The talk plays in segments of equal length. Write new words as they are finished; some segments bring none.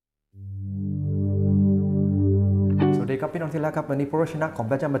ครับพี่น้องที่รักครับวันนี้พระวจนะของ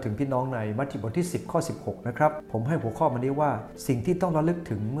พระเจ้ามาถึงพี่น้องในมัทธิวบทที่10ข้อ16นะครับผมให้หัวข้อมานี้ว่าสิ่งที่ต้องระลึก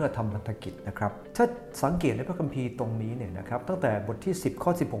ถึงเมื่อทำพันธกิจนะครับถ้าสังเกตในพระคัมภีร์ตรงนี้เนี่ยนะครับตั้งแต่บทที่10ข้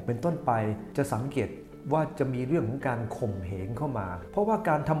อ16เป็นต้นไปจะสังเกตว่าจะมีเรื่องของการข่มเหงเข้ามาเพราะว่า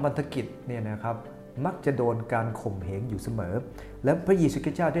การทำพันธกิจเนี่ยนะครับมักจะโดนการข่มเหงอยู่เสมอและพระเยซูค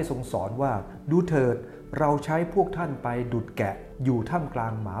ริสต์เจ้าได้ทรงสอนว่าดูเถิดเราใช้พวกท่านไปดุจแกะอยู่ท่ามกลา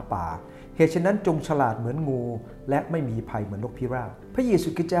งหมาป่าเหตุฉะนั้นจงฉลาดเหมือนงูและไม่มีภัยเหมือนนกพิราบพระเยซู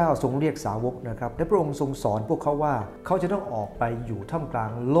คริสต์เจ้าทรงเรียกสาวกนะครับและพระองค์ทรงสอนพวกเขาว่าเขาจะต้องออกไปอยู่ท่ามกลา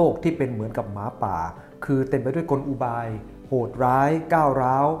งโลกที่เป็นเหมือนกับหมาป่าคือเต็มไปด้วยกลอุบายโหดร้ายก้าว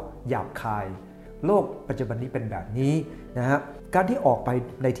ร้าวหยาบคายโลกปัจจุบันนี้เป็นแบบนี้นะฮะการที่ออกไป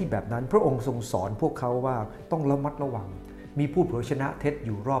ในที่แบบนั้นพระองค์ทรงสอนพวกเขาว่าต้องระมัดระวังมีผู้เผยชนะเท็จอ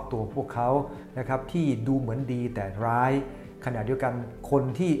ยู่รอบตัวพวกเขานะครับที่ดูเหมือนดีแต่ร้ายขณะเดียวกันคน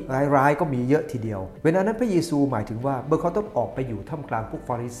ที่ร้ายๆก็มีเยอะทีเดียวเวลานั้นพระเยซูหมายถึงว่าเมื่อเขาต้องออกไปอยู่ท่ามกลางพวกฟ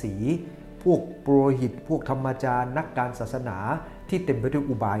าริสีพวกปุโรหิตพวกธรรมจารย์นักการศาสนาที่เต็มไปด้วย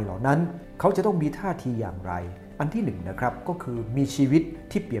อุบายเหล่านั้นเขาจะต้องมีท่าทีอย่างไรอันที่หนึ่งนะครับก็คือมีชีวิต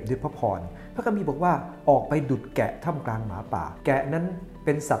ที่เปี่ยมด้วยพระพรพระคัมภีร์บอกว่าออกไปดุจแกะท่ามกลางหมาป่าแกะนั้นเ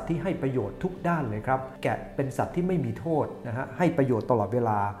ป็นสัตว์ที่ให้ประโยชน์ทุกด้านเลยครับแกะเป็นสัตว์ที่ไม่มีโทษนะฮะให้ประโยชน์ตลอดเว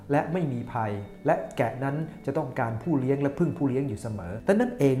ลาและไม่มีภัยและแกะนั้นจะต้องการผู้เลี้ยงและพึ่งผู้เลี้ยงอยู่เสมอแต่นั่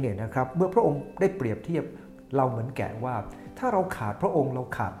นเองเนี่ยนะครับเมื่อพระองค์ได้เปรียบเทียบเราเหมือนแกะว่าถ้าเราขาดพระองค์เรา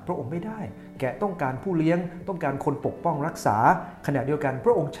ขาดพระองค์ไม่ได้แกะต้องการผู้เลี้ยงต้องการคนปกป้องรักษาขณะเดียวกันพ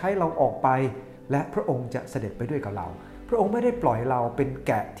ระองค์ใช้เราออกไปและพระองค์จะเสด็จไปด้วยกับเราพระองค์ไม่ได้ปล่อยเราเป็นแ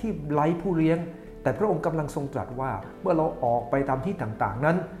กะที่ไร้ผู้เลี้ยงแต่พระองค์กำลังทรงตรัสว่าเมื่อเราออกไปตามที่ต่างๆ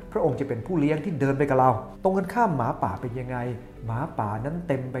นั้นพระองค์จะเป็นผู้เลี้ยงที่เดินไปกับเราตรงกันข้ามหมาป่าเป็นยังไงหมาป่านั้น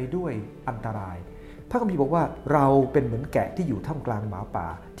เต็มไปด้วยอันตรายพระคัมภีร์บอกว่าเราเป็นเหมือนแกะที่อยู่ท่ามกลางหมาป่า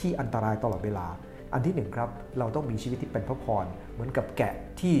ที่อันตรายตลอดเวลาอันที่หนึ่งครับเราต้องมีชีวิตที่เป็นพระพรเหมือนกับแกะ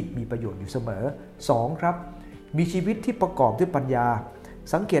ที่มีประโยชน์อยู่เสมอสองครับมีชีวิตที่ประกอบด้วยปัญญา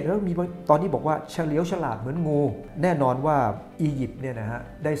สังเกตว่ามีตอนนี้บอกว่าเฉลียวฉลาดเหมือนงูแน่นอนว่าอียิปต์เนี่ยนะฮะ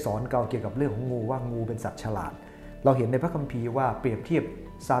ได้สอนเกี่ยวกับเรื่องของงูว่างูเป็นสัตว์ฉลาดเราเห็นในพระคัมภีร์ว่าเปรียบเทียบ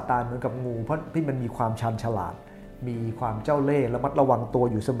ซาตานเหมือนกับงูเพราะที่มันมีความชาญฉลาดมีความเจ้าเล่ห์ระมัดระวังตัว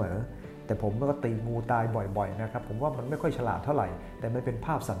อยู่เสมอแต่ผมก็ตีงูตายบ่อยๆนะครับผมว่ามันไม่ค่อยฉลาดเท่าไหร่แต่มันเป็นภ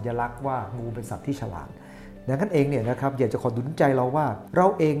าพสัญลักษณ์ว่างูเป็นสัตว์ที่ฉลาดดังนั้นเองเนี่ยนะครับอยากจะขอดุลใจเราว่าเรา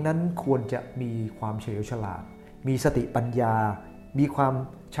เองนั้นควรจะมีความเฉลียวฉลาดมีสติปัญญามีความ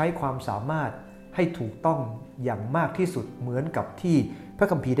ใช้ความสามารถให้ถูกต้องอย่างมากที่สุดเหมือนกับที่พระ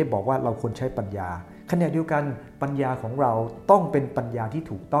คัมภีร์ได้บอกว่าเราควรใช้ปัญญาขณะเดียวกันปัญญาของเราต้องเป็นปัญญาที่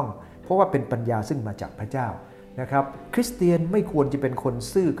ถูกต้องเพราะว่าเป็นปัญญาซึ่งมาจากพระเจ้านะครับคริสเตียนไม่ควรจะเป็นคน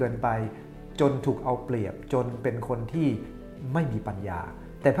ซื่อเกินไปจนถูกเอาเปรียบจนเป็นคนที่ไม่มีปัญญา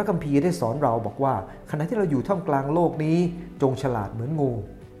แต่พระคัมภีร์ได้สอนเราบอกว่าขณะที่เราอยู่ท่ามกลางโลกนี้จงฉลาดเหมือนงู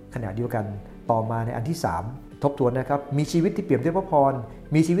ขณะเดียวกันต่อมาในอันที่3ทบทวนนะครับมีชีวิตที่เปี่ยมด้วยพระพร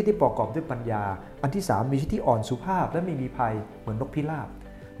มีชีวิตที่ประกอบด้วยปัญญาอันที่3มีชีวิตที่อ่อนสุภาพและไม่มีภัยเหมือนนกพิราบ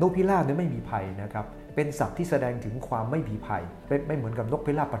นกพิราบเนี่ยไม่มีภัยนะครับเป็นสัตว์ที่แสดงถึงความไม่มีภัยไม่เหมือนกับนก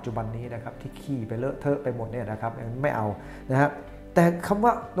พิราบปัจจุบันนี้นะครับที่ขี้ไปเลอะเทอะไปหมดเนี่ยนะครับไม่เอานะฮะแต่คำว่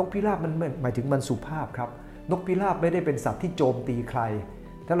านกพิราบมันหมายถึงมันสุภาพครับนกพิราบไม่ได้เป็นสัตว์ที่โจมตีใคร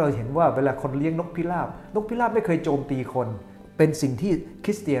ถ้าเราเห็นว่าเวลาคนเลี้ยงนกพิราบไม่เคยโจมตีคนเป็นสิ่งที่ค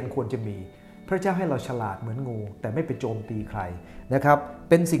ริสเตียนควรจะมีพระเจ้าให้เราฉลาดเหมือนงูแต่ไม่ไปโจมตีใครนะครับ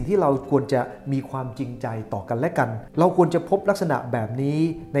เป็นสิ่งที่เราควรจะมีความจริงใจต่อกันและกันเราควรจะพบลักษณะแบบนี้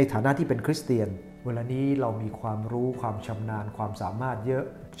ในฐานะที่เป็นคริสเตียนเวลานี้เรามีความรู้ความชำนาญความสามารถเยอะ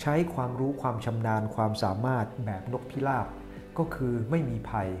ใช้ความรู้ความชำนาญความสามารถแบบนกพิราบก็คือไม่มี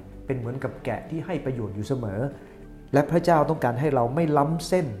ภัยเป็นเหมือนกับแกะที่ให้ประโยชน์อยู่เสมอและพระเจ้าต้องการให้เราไม่ล้ำ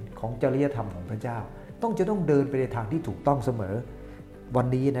เส้นของจริยธรรมของพระเจ้าจะต้องเดินไปในทางที่ถูกต้องเสมอวัน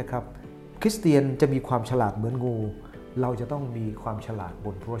นี้นะครับคริสเตียนจะมีความฉลาดเหมือนงูเราจะต้องมีความฉลาดบ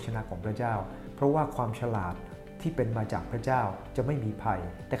นพระวจนะของพระเจ้าเพราะว่าความฉลาดที่เป็นมาจากพระเจ้าจะไม่มีภัย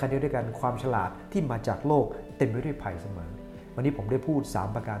แต่ขณะเดียวกันความฉลาดที่มาจากโลกเต็มไปด้วยภัยเสมอวันนี้ผมได้พูด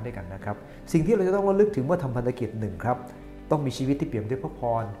3ประการด้วยกันนะครับสิ่งที่เราจะต้องระลึกถึงเมื่อทำพันธกิจ1ครับต้องมีชีวิตที่เปี่ยมด้วยพระพ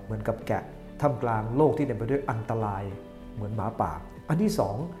รเหมือนกับแกะท่ามกลางโลกที่เต็มไปด้วยอันตรายเหมือนหมาป่าอันที่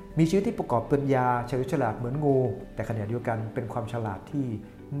2มีชีวิตที่ประกอบปัญญาเฉลียวฉลาดเหมือนงูแต่ขณะเดียวกันเป็นความฉลาดที่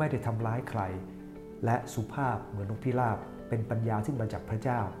ไม่ได้ทำร้ายใครและสุภาพเหมือนนกพิราบเป็นปัญญาซึ่งมาจากพระเ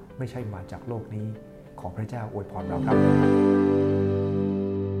จ้าไม่ใช่มาจากโลกนี้ขอพระเจ้าอวยพรเราครับ